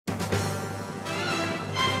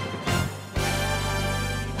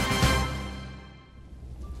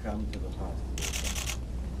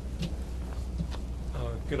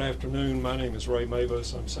Good afternoon. My name is Ray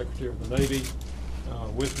Mabus. I'm Secretary of the Navy.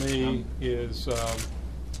 With me is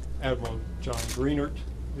Admiral John Greenert,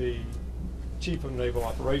 the Chief of Naval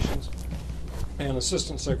Operations, and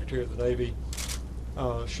Assistant Secretary of the Navy,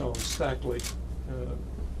 Sean Stackley,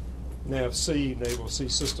 NAVC, Naval Sea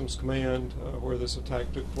Systems Command, where this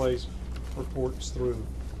attack took place, reports through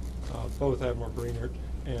both Admiral Greenert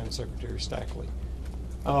and Secretary Stackley.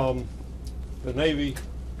 The Navy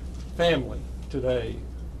family today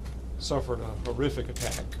suffered a horrific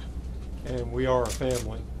attack, and we are a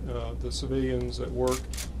family. The civilians that work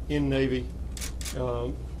in Navy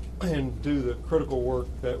and do the critical work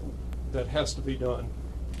that has to be done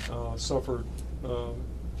suffered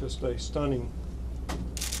just a stunning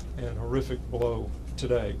and horrific blow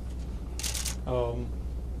today.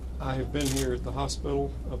 I have been here at the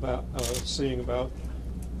hospital about seeing about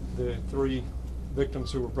the 3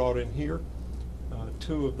 victims who were brought in here.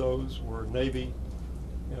 2 of those were Navy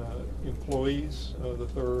employees, the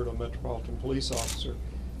 3rd a Metropolitan Police officer.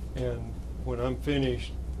 And when I'm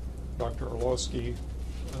finished, Dr. Orlowski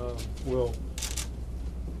will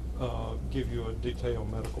give you a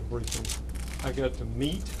detailed medical briefing. We got to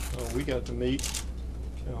meet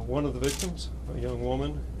one of the victims, a young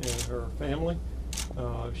woman, and her family.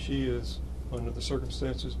 She is, under the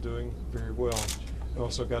circumstances, doing very well. I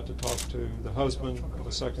also got to talk to the husband of the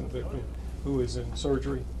 2nd victim, who is in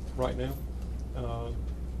surgery right now.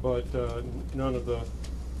 But none of the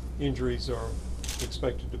injuries are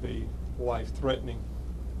expected to be life-threatening.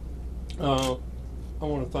 I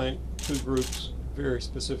want to thank 2 groups very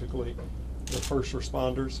specifically: the first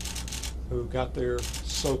responders, who got there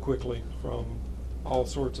so quickly from all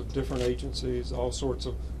sorts of different agencies, all sorts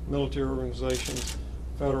of military organizations,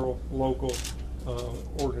 federal, local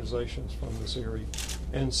organizations from this area.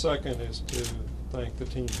 And second is to thank the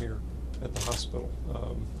team here at the hospital.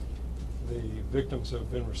 The victims have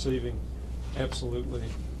been receiving absolutely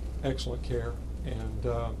excellent care, and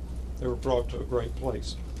they were brought to a great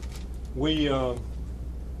place. We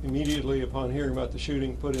immediately upon hearing about the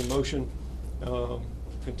shooting put in motion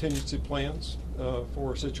contingency plans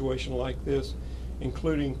for a situation like this,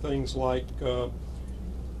 including things like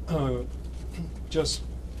just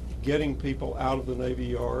getting people out of the Navy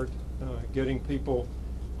Yard, getting people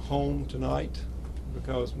home tonight,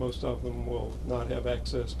 because most of them will not have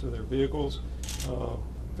access to their vehicles,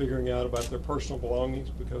 figuring out about their personal belongings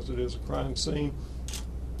because it is a crime scene.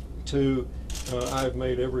 I've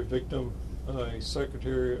made every victim a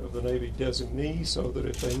Secretary of the Navy designee, so that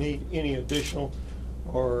if they need any additional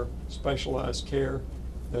or specialized care,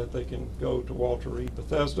 that they can go to Walter Reed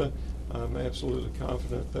Bethesda. I'm absolutely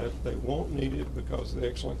confident that they won't need it because of the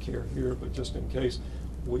excellent care here, but just in case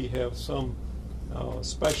we have some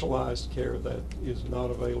specialized care that is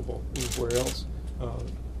not available anywhere else,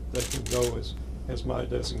 they can go as my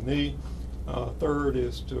designee. Third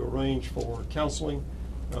is to arrange for counseling.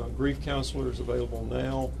 Grief counselors available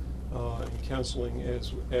now, and counseling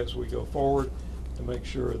as we go forward, to make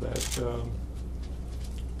sure that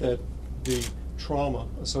that the trauma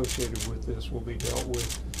associated with this will be dealt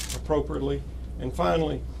with appropriately. And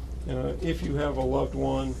finally, if you have a loved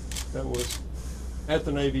one that was at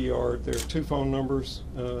the Navy Yard, there are 2 phone numbers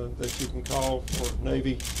that you can call for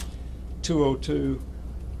Navy: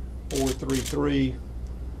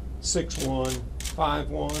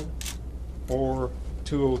 202-433-6151 or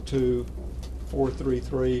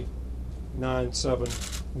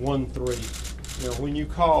 202-433-9713. Now, when you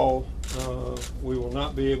call, we will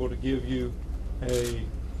not be able to give you a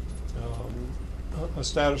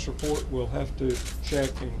status report. We'll have to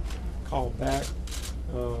check and call back.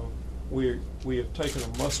 We have taken a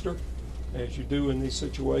muster, as you do in these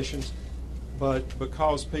situations, but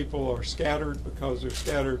because people are scattered, because they're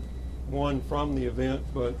scattered, 1, from the event,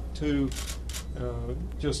 but 2,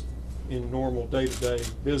 just in normal day-to-day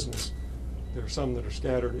business, there are some that are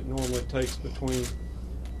scattered. It normally takes between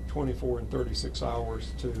 24 and 36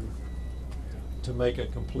 hours to make a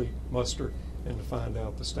complete muster and to find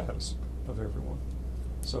out the status of everyone.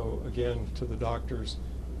 So again, to the doctors,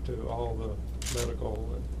 to all the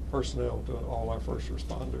medical and personnel, to all our first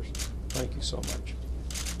responders, thank you so much.